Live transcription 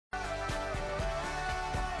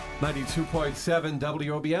92.7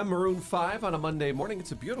 WOBM, Maroon 5 on a Monday morning.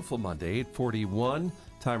 It's a beautiful Monday, 8:41.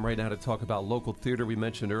 Time right now to talk about local theater. We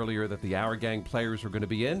mentioned earlier that the Our Gang players are going to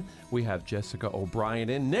be in. We have Jessica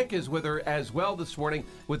O'Brien in. Nick is with her as well this morning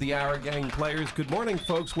with the Our Gang players. Good morning,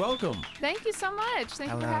 folks. Welcome. Thank you so much.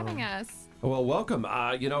 Thank you for having us. Well, welcome.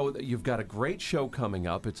 You've got a great show coming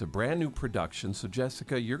up. It's a brand new production. So,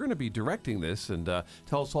 Jessica, you're going to be directing this, and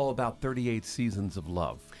tell us all about 38 Seasons of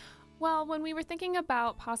Love. Well, when we were thinking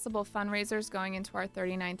about possible fundraisers going into our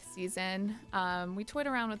 39th season, we toyed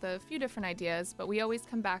around with a few different ideas, but we always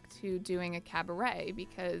come back to doing a cabaret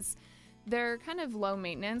because they're kind of low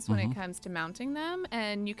maintenance when it comes to mounting them,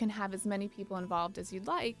 and you can have as many people involved as you'd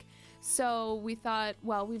like. So we thought,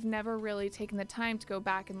 well, we've never really taken the time to go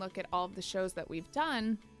back and look at all of the shows that we've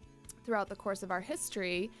done throughout the course of our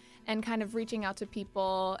history and kind of reaching out to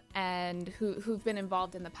people and who've been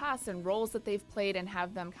involved in the past and roles that they've played and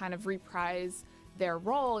have them kind of reprise their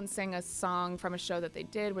role and sing a song from a show that they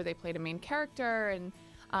did where they played a main character.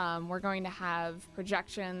 And we're going to have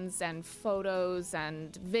projections and photos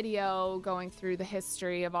and video going through the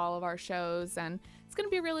history of all of our shows, and it's going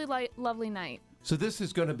to be a really lovely night. So this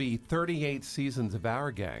is going to be 38 seasons of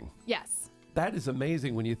Our Gang. Yes. That is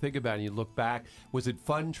amazing when you think about it and you look back. Was it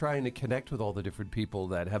fun trying to connect with all the different people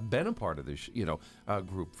that have been a part of this,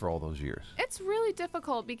 group for all those years? It's really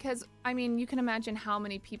difficult because, I mean, you can imagine how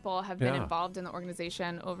many people have been involved in the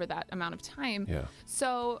organization over that amount of time. Yeah.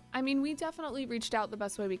 So, I mean, we definitely reached out the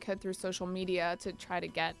best way we could through social media to try to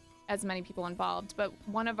get as many people involved. But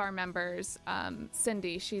one of our members,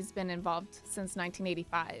 Cindy, she's been involved since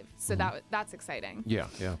 1985. So that's exciting. Yeah.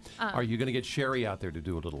 Are you going to get Sherry out there to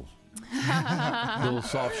do a little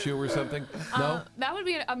soft shoe or something? No? That would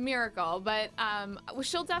be a miracle, but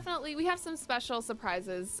she'll definitely, we have some special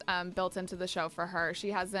surprises built into the show for her.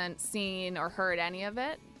 She hasn't seen or heard any of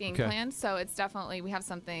it being planned, so it's definitely, we have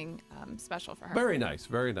something special for her. Very nice,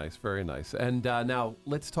 very nice, very nice. And now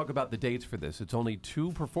let's talk about the dates for this. It's only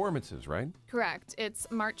 2 performances, right? Correct. It's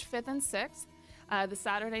March 5th and 6th. The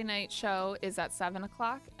Saturday night show is at 7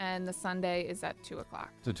 o'clock, and the Sunday is at 2 o'clock.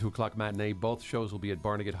 It's a 2 o'clock matinee. Both shows will be at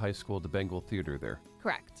Barnegat High School, the Bengal Theater there.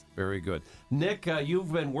 Correct. Very good. Nick,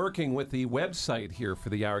 you've been working with the website here for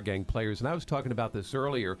the Our Gang players, and I was talking about this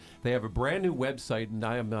earlier. They have a brand new website, and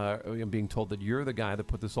I am being told that you're the guy that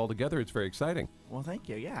put this all together. It's very exciting. Well, thank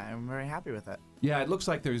you. Yeah, I'm very happy with it. Yeah, it looks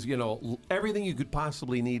like there's, everything you could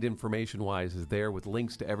possibly need information-wise is there with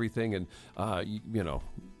links to everything, and,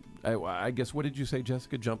 I guess, what did you say,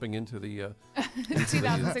 Jessica, jumping into the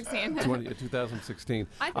 2016. 2016.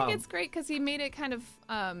 I think it's great because he made it kind of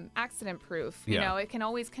accident-proof. You know, it can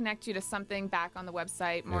always connect you to something back on the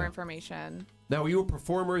website, more information. Now, are you a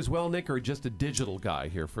performer as well, Nick, or just a digital guy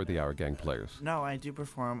here for the Our Gang players? No, I do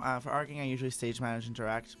perform. For Our Gang, I usually stage manage and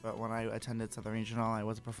direct, but when I attended Southern Regional, I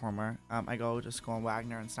was a performer. I go to school in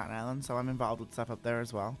Wagner and Staten Island, so I'm involved with stuff up there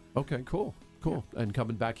as well. Okay, cool. Yeah. And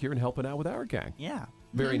coming back here and helping out with Our Gang. Yeah.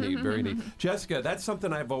 Very neat, very neat. Jessica, that's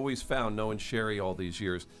something I've always found, knowing Sherry all these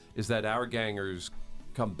years, is that Our Gangers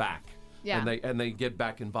come back. Yeah. And they get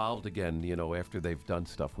back involved again, after they've done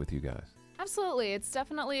stuff with you guys. Absolutely. It's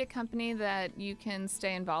definitely a company that you can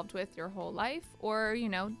stay involved with your whole life, or,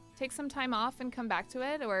 take some time off and come back to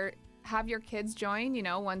it, or have your kids join,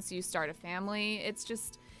 once you start a family.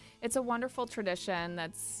 It's a wonderful tradition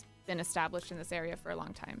that's been established in this area for a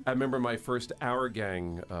long time. I remember my first Our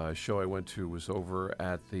Gang show I went to was over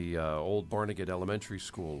at the old Barnegat Elementary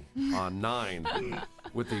School on 9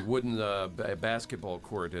 with the wooden basketball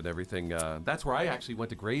court and everything. That's where I actually went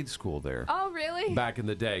to grade school there. Oh, really? Back in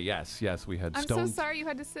the day, yes. We had I'm so sorry you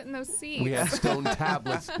had to sit in those seats. We had stone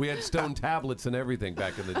tablets. We had stone tablets and everything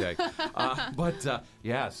back in the day.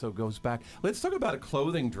 So it goes back. Let's talk about a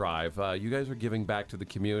clothing drive. You guys are giving back to the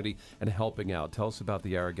community and helping out. Tell us about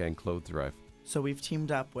the Our Gang Clothes Drive. So we've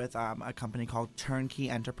teamed up with a company called Turnkey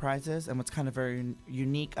Enterprises, and what's kind of very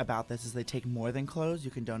unique about this is they take more than clothes.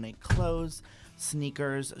 You can donate clothes,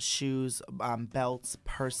 sneakers, shoes, belts,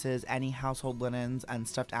 purses, any household linens, and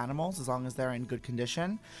stuffed animals, as long as they're in good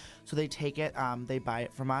condition. So they take it, they buy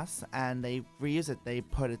it from us, and they reuse it. They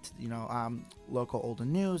put it, local old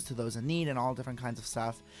and news to those in need and all different kinds of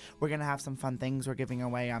stuff. We're going to have some fun things. We're giving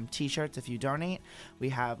away T-shirts if you donate. We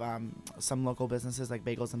have some local businesses like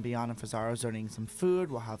Bagels and Beyond and Fazzaro's donating some food.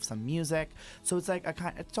 We'll have some music. So it's like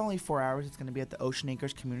it's only 4 hours. It's going to be at the Ocean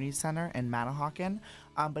Acres Community Center in Manahawkin.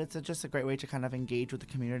 But it's just a great way to kind of engage with the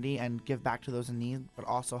community and give back to those in need, but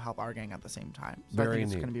also help Our Gang at the same time. So I think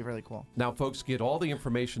it's going to be really cool. Now, folks, get all the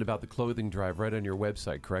information about about the clothing drive right on your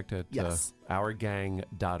website, correct? At Yes.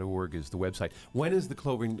 ourgang.org is the website. When is the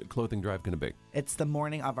clothing drive going to be? It's the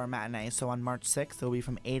morning of our matinee, so on March 6th, it'll be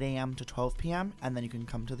from 8 a.m. to 12 p.m., and then you can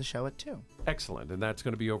come to the show at 2. Excellent. And that's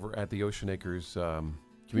going to be over at the Ocean Acres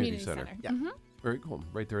Community Center. Yeah. Mm-hmm. Very cool.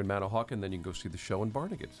 Right there in Manahawk, and then you can go see the show in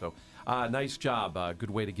Barnegat. So nice job. Good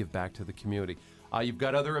way to give back to the community. You've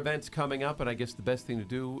got other events coming up, and I guess the best thing to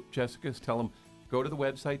do, Jessica, is tell them, go to the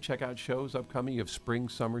website, check out shows upcoming. You have spring,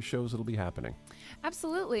 summer shows that'll be happening.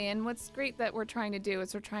 Absolutely. And what's great that we're trying to do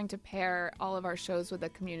is we're trying to pair all of our shows with a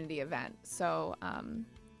community event. So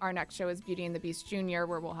our next show is Beauty and the Beast Junior,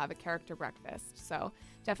 where we'll have a character breakfast. So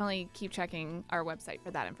definitely keep checking our website for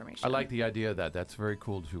that information. I like the idea of that. That's very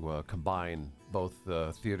cool to combine both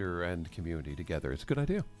theater and community together. It's a good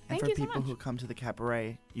idea. And Thank for you so people much. who come to the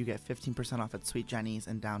cabaret, you get 15% off at Sweet Jenny's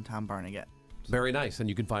in downtown Barnegat. Very nice. And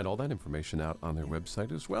you can find all that information out on their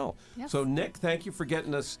website as well. Yes. So, Nick, thank you for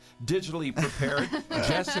getting us digitally prepared.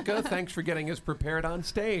 Jessica, thanks for getting us prepared on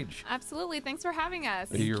stage. Absolutely. Thanks for having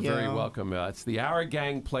us. You're very you. welcome. It's the Our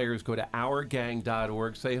Gang players. Go to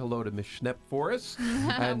ourgang.org. Say hello to Miss Schnepp for us.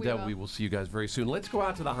 And we will see you guys very soon. Let's go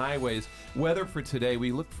out to the highways. Weather for today,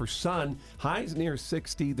 we look for sun. Highs near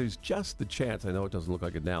 60. There's just the chance, I know it doesn't look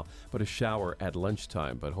like it now, but a shower at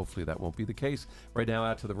lunchtime. But hopefully that won't be the case. Right now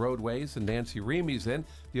out to the roadways, and Nancy Remy's in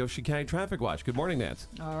the Ocean County Traffic Watch. Good morning, Nance.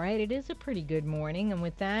 All right, it is a pretty good morning. And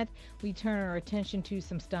with that, we turn our attention to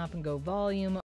some stop and go volume.